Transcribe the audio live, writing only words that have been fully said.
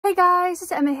guys,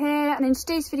 it's Emma here, and in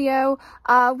today's video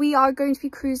we are going to be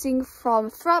cruising from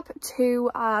Thrupp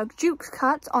to Duke's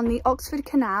Cut on the Oxford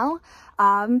Canal,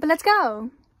 but let's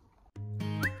go!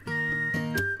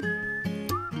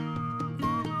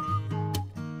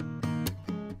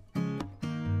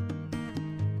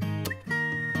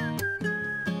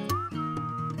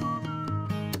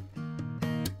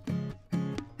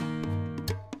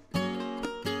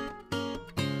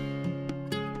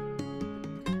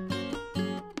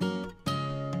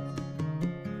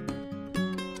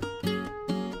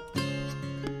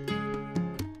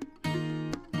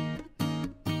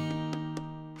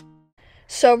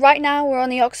 So right now we're on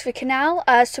the Oxford Canal,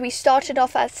 so we started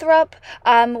off at Thrupp,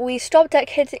 we stopped at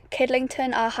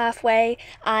Kidlington halfway,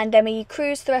 and then we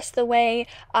cruised the rest of the way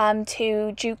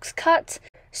to Duke's Cut.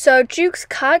 So Duke's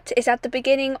Cut is at the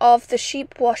beginning of the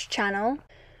Sheep Wash Channel,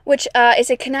 which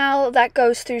is a canal that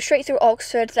goes straight through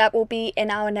Oxford that will be in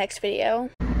our next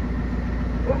video.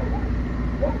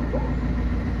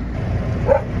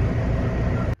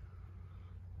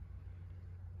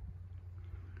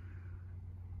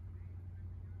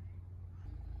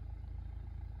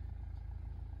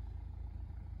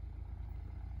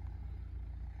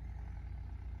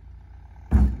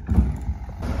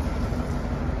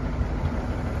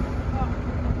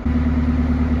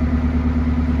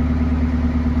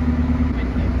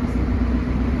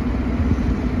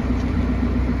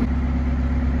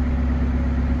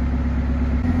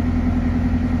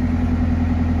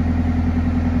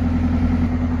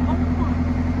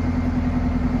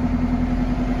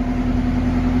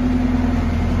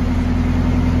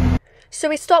 So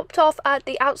we stopped off at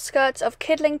the outskirts of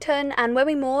Kidlington, and when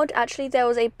we moored, actually there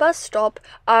was a bus stop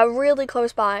really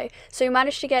close by. So we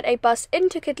managed to get a bus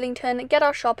into Kidlington, get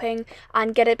our shopping,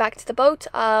 and get it back to the boat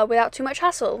without too much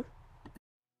hassle.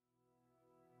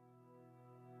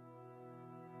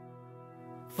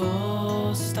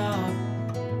 Full stop.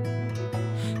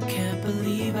 Can't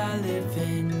believe I live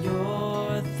in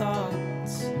your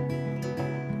thoughts.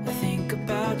 I think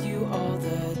about you all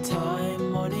the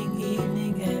time, morning,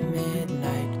 evening, and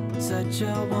midnight. Such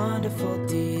a wonderful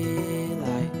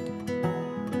delight.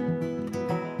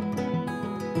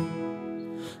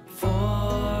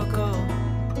 Forgo,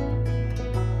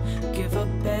 give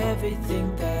up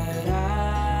everything that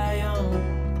I own.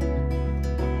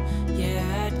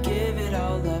 Yeah, I'd give it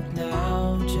all up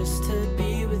now, just to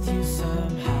be with you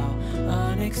somehow.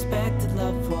 Unexpected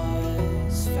love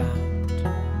was found.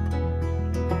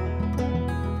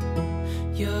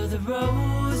 You're the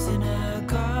rose in a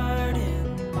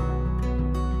garden,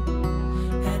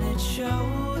 and it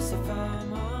shows if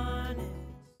I'm honest.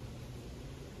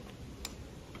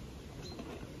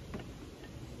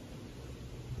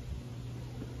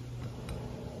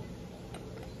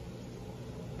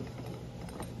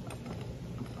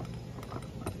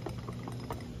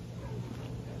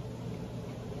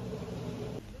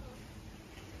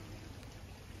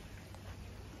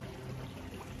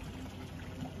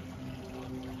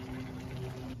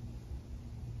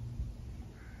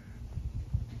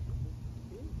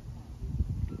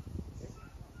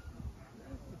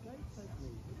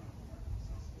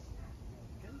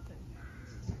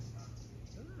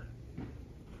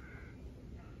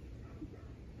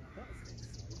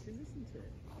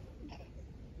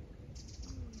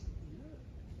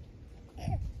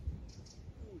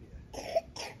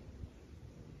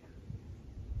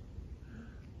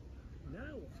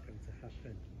 Now what's going to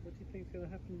happen? What do you think's going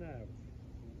to happen now?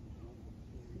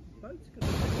 The boat's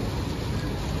going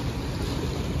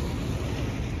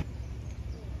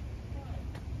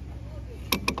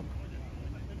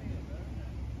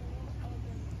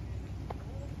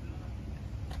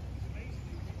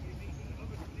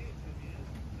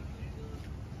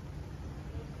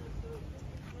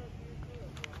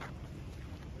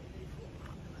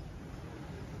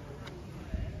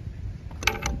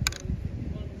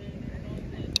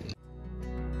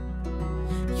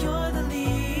You're the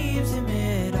leaves in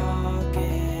mid-August,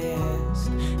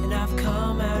 and I've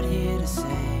come out here to say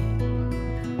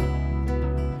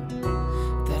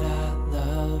that I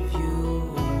love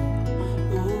you.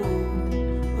 Ooh,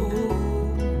 ooh,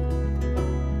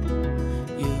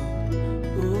 you,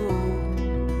 ooh,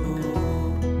 ooh.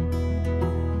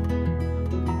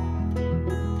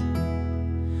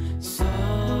 So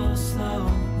slow,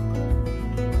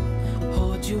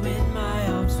 hold you in my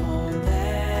arms, won't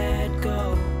let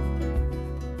go.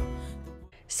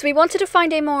 So we wanted to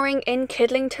find a mooring in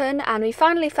Kidlington, and we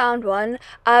finally found one,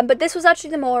 but this was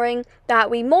actually the mooring that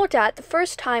we moored at the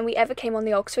first time we ever came on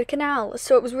the Oxford Canal.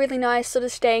 So it was really nice sort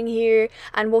of staying here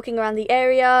and walking around the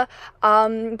area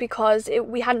because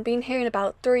we hadn't been here in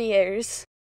about 3 years.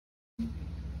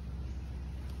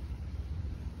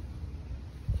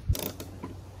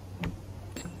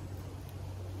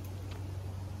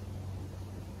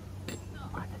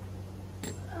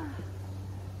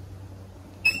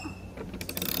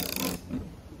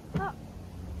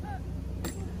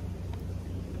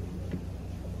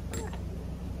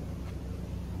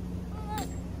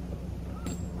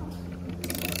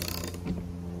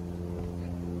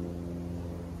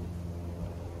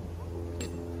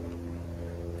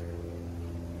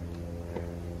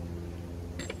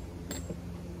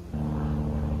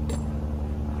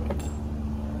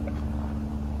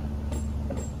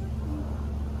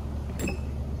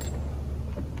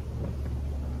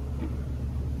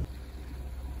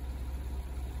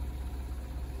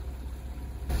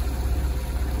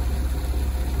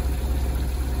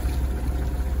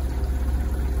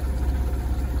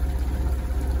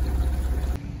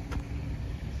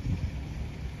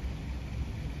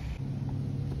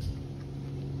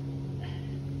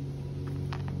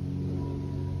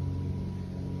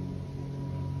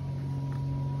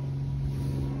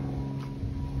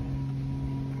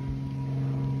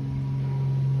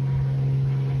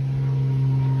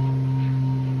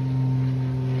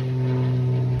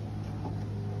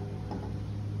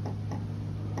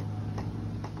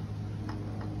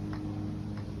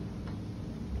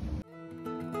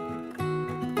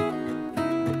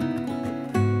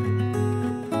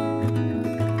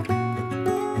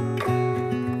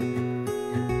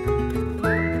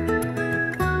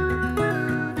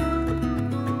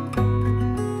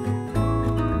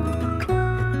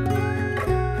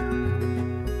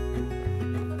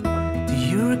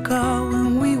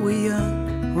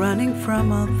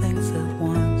 all things at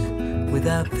once,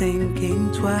 without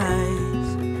thinking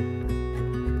twice.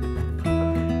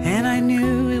 And I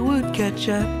knew it would catch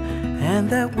up, and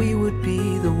that we would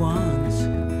be the ones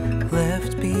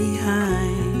left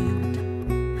behind.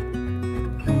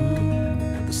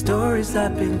 The stories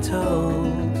I've been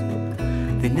told,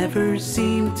 they never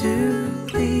seem to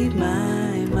leave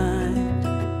my mind.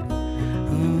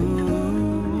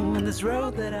 On this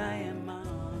road that I am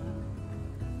on,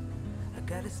 I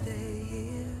gotta stay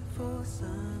here for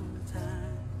some time.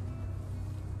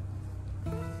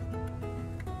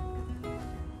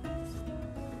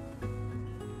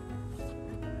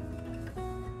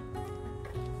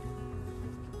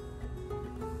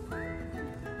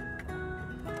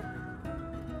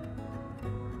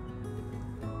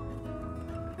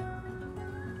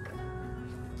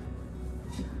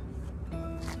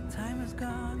 Time is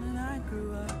gone and I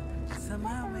grew up,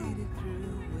 somehow made it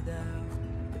through without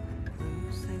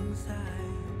losing sight.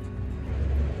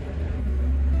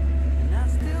 And I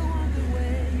still wonder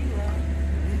where you are,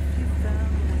 if you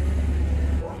found a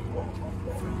way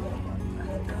from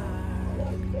the dark.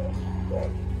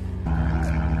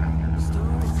 The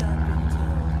stories I've been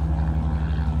told,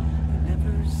 they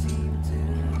never seem to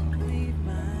leave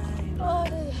my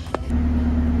mind.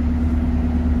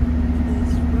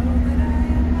 This road that I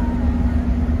am on.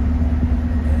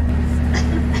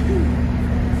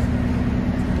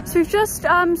 So we've just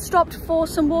stopped for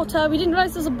some water. We didn't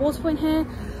realise there's a water point here,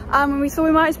 and we thought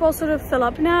we might as well sort of fill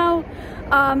up now.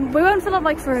 We won't fill up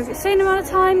like for a certain amount of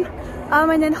time,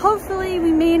 and then hopefully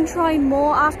we may try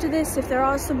more after this if there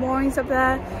are some moorings up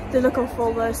there. They look all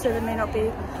full though, so there may not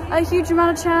be a huge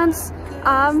amount of chance.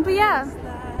 But yeah.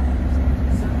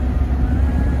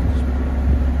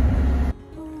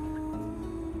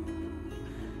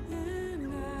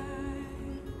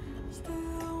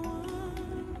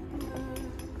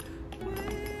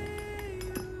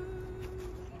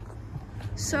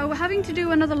 So we're having to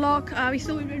do another lock. We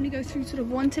thought we would only go through sort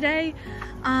of one today,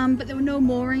 but there were no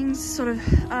moorings sort of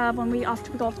after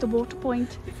we got off the water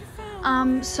point.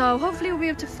 So hopefully we'll be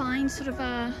able to find sort of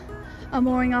a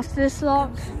mooring after this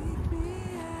lock.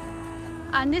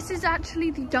 And this is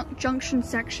actually the junction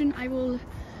section. I will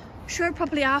show it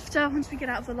properly after, once we get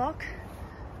out of the lock.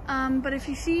 But if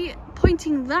you see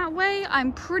pointing that way,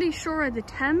 I'm pretty sure are the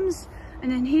Thames, and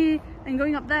then here and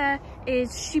going up there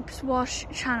is Sheep's Wash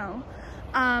Channel.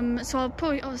 So I'll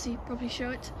probably show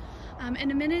it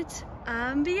in a minute,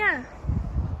 but yeah.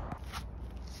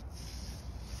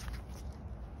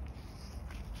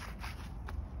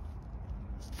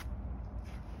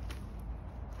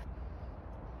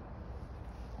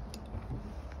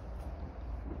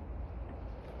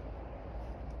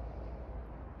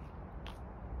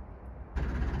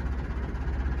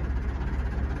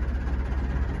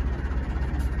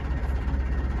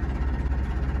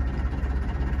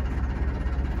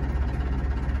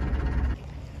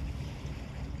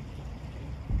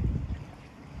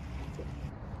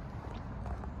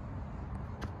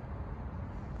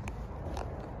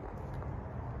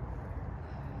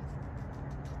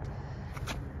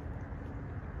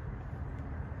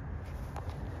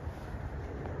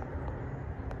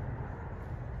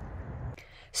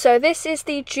 So this is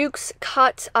the Duke's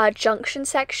Cut junction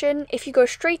section. If you go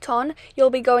straight on,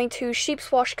 you'll be going to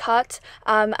Sheep's Wash Cut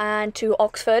and to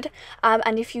Oxford.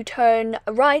 And if you turn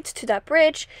right to that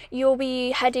bridge, you'll be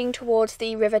heading towards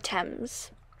the River Thames.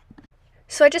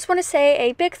 So I just want to say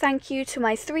a big thank you to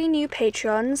my 3 new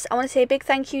patrons. I want to say a big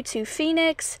thank you to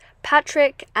Phoenix,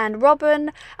 Patrick and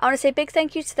Robin. I want to say a big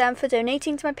thank you to them for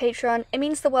donating to my Patreon. It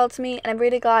means the world to me, and I'm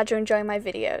really glad you're enjoying my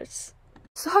videos.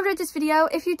 So I hope you enjoyed this video.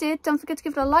 If you did, don't forget to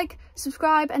give it a like,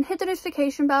 subscribe and hit the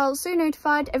notification bell so you're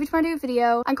notified every time I do a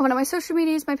video, and comment on my social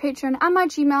medias, my Patreon and my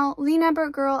Gmail,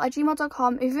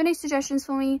 leanambergirl@gmail.com if you have any suggestions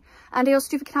for me. And I also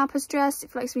do the canal post address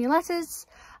if you like some of your letters.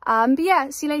 But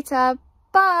yeah, see you later.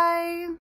 Bye!